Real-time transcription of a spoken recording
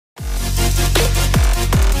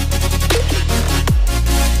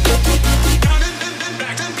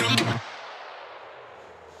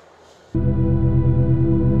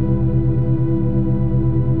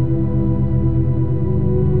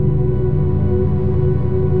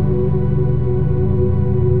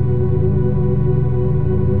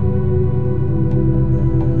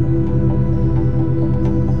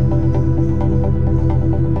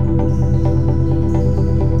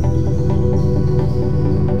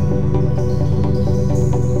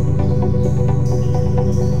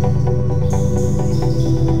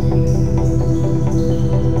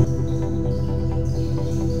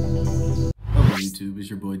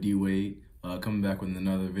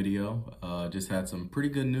just had some pretty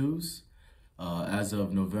good news. As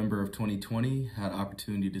of November of 2020, had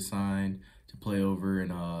opportunity to sign to play over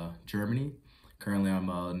in Germany. Currently,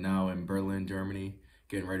 I'm now in Berlin, Germany,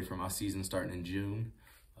 getting ready for my season starting in June.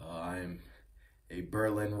 I'm a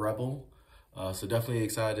Berlin Rebel, so definitely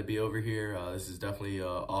excited to be over here. This is definitely an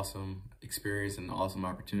awesome experience and an awesome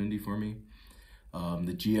opportunity for me.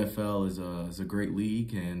 The GFL is a great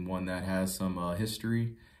league and one that has some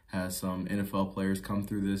history, has some NFL players come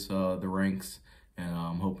through the ranks, and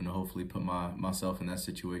I'm hoping to hopefully put myself in that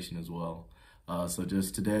situation as well. So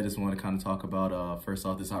just today, I just want to kind of talk about, first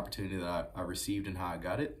off, this opportunity that I received and how I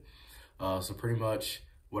got it. So pretty much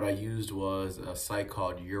what I used was a site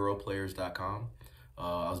called europlayers.com.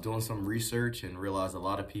 I was doing some research and realized a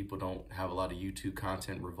lot of people don't have a lot of YouTube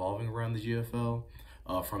content revolving around the GFL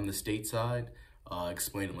from the state side,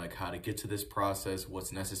 explaining like how to get to this process,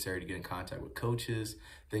 what's necessary to get in contact with coaches,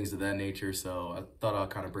 things of that nature. So I thought I'd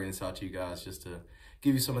kind of bring this out to you guys just to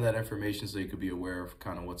give you some of that information so you could be aware of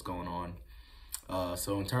kind of what's going on.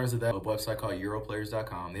 So in terms of that, a website called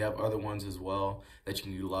europlayers.com. They have other ones as well that you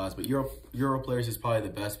can utilize, but Europlayers is probably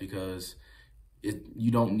the best because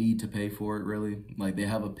you don't need to pay for it really. Like they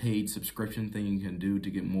have a paid subscription thing you can do to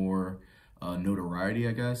get more notoriety,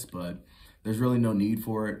 I guess, but there's really no need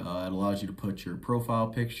for it. It allows you to put your profile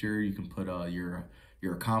picture. You can put your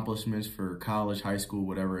accomplishments for college, high school,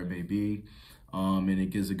 whatever it may be. And it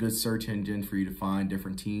gives a good search engine for you to find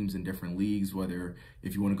different teams in different leagues, whether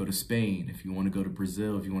if you want to go to Spain, if you want to go to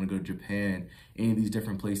Brazil, if you want to go to Japan, any of these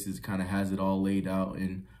different places kind of has it all laid out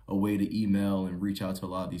in a way to email and reach out to a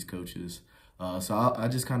lot of these coaches. So I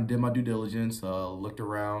just kind of did my due diligence, looked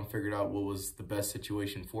around, figured out what was the best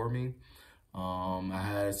situation for me. I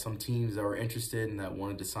had some teams that were interested and that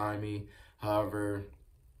wanted to sign me. However,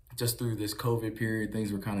 just through this COVID period,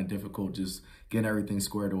 things were kind of difficult just getting everything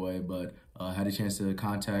squared away. But I had a chance to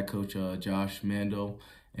contact Coach Josh Mandel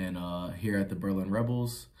and here at the Berlin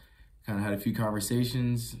Rebels. Kind of had a few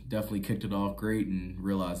conversations, definitely kicked it off great and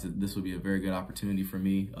realized that this would be a very good opportunity for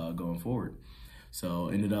me going forward. So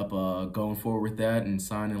ended up going forward with that and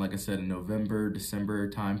signing, like I said, in November, December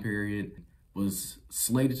time period. Was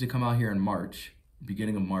slated to come out here in March,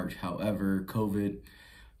 beginning of March. However, COVID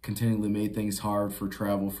continually made things hard for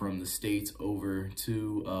travel from the States over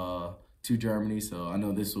to Germany. So I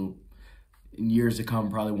know this will, in years to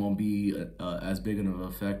come, probably won't be as big of an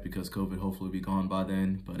effect because COVID hopefully will be gone by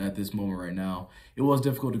then. But at this moment right now, it was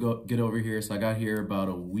difficult to get over here. So I got here about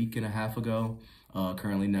a week and a half ago,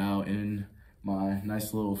 currently now in my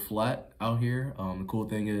nice little flat out here. The cool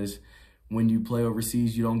thing is, when you play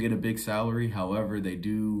overseas, you don't get a big salary. However, they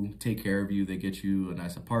do take care of you. They get you a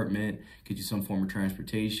nice apartment, get you some form of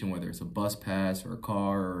transportation, whether it's a bus pass or a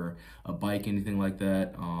car or a bike, anything like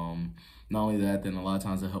that. Not only that, then a lot of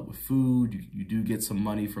times they help with food. You do get some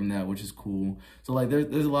money from that, which is cool. So like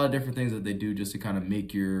there's a lot of different things that they do just to kind of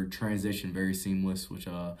make your transition very seamless, which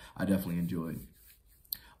I definitely enjoyed.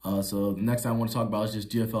 So the next thing I want to talk about is just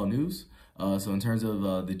GFL news. So in terms of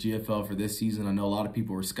the GFL for this season, I know a lot of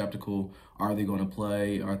people were skeptical. Are they going to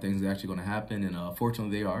play? Are things actually going to happen? And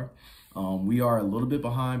fortunately, they are. We are a little bit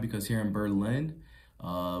behind because here in Berlin,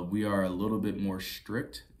 we are a little bit more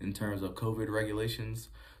strict in terms of COVID regulations.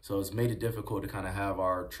 So it's made it difficult to kind of have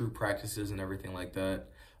our true practices and everything like that.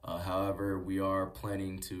 However, we are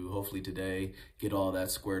planning to hopefully today get all that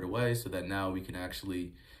squared away so that now we can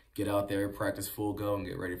actually get out there, practice full go, and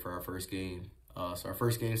get ready for our first game. So our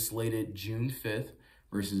first game is slated June 5th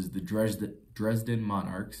versus the Dresden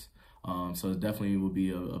Monarchs. So it definitely will be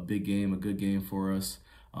a big game, a good game for us,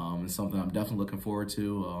 and something I'm definitely looking forward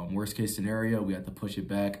to. Worst case scenario, we have to push it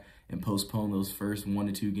back and postpone those first 1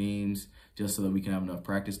 to 2 games just so that we can have enough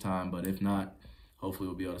practice time. But if not, hopefully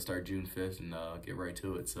we'll be able to start June 5th and get right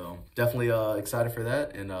to it. So definitely excited for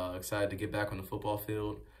that and excited to get back on the football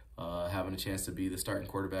field. Having a chance to be the starting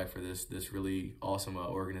quarterback for this really awesome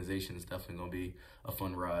organization is definitely going to be a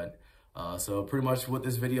fun ride. So pretty much what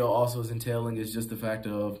this video also is entailing is just the fact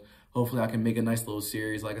of hopefully I can make a nice little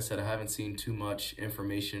series. Like I said, I haven't seen too much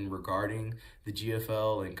information regarding the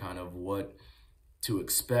GFL and kind of what to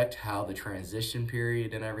expect, how the transition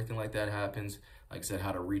period and everything like that happens. Like I said,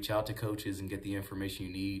 how to reach out to coaches and get the information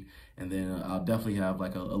you need. And then I'll definitely have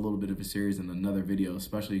like a little bit of a series in another video,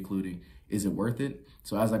 especially including, is it worth it?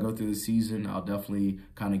 So as I go through the season, I'll definitely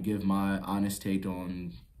kind of give my honest take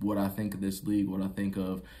on what I think of this league, what I think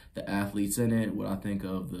of the athletes in it, what I think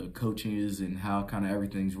of the coaches and how kind of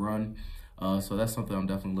everything's run. So that's something I'm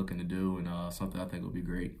definitely looking to do, and something I think will be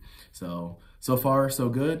great. So far, so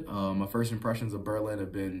good. My first impressions of Berlin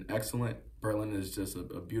have been excellent. Berlin is just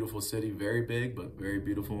a beautiful city, very big, but very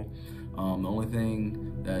beautiful. The only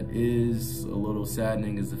thing that is a little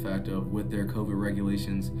saddening is the fact of, with their COVID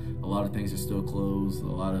regulations, a lot of things are still closed, a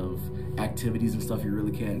lot of activities and stuff you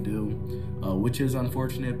really can't do, which is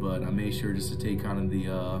unfortunate, but I made sure just to take kind of the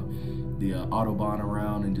Autobahn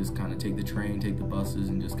around and just kind of take the train, take the buses,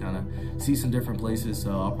 and just kind of see some different places. So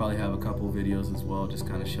I'll probably have a couple of videos as well, just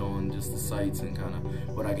kind of showing just the sights and kind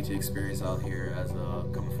of what I get to experience out here as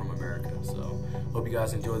coming from America. So hope you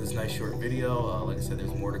guys enjoyed this nice short video. Like I said,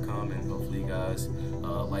 there's more to come, and hopefully you guys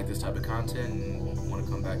like this type of content and want to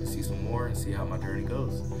come back to see some more and see how my journey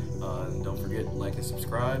goes. And don't forget to like and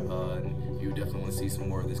subscribe. And you definitely want to see some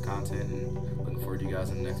more of this content, and looking forward to you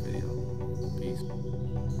guys in the next video.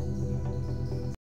 Peace.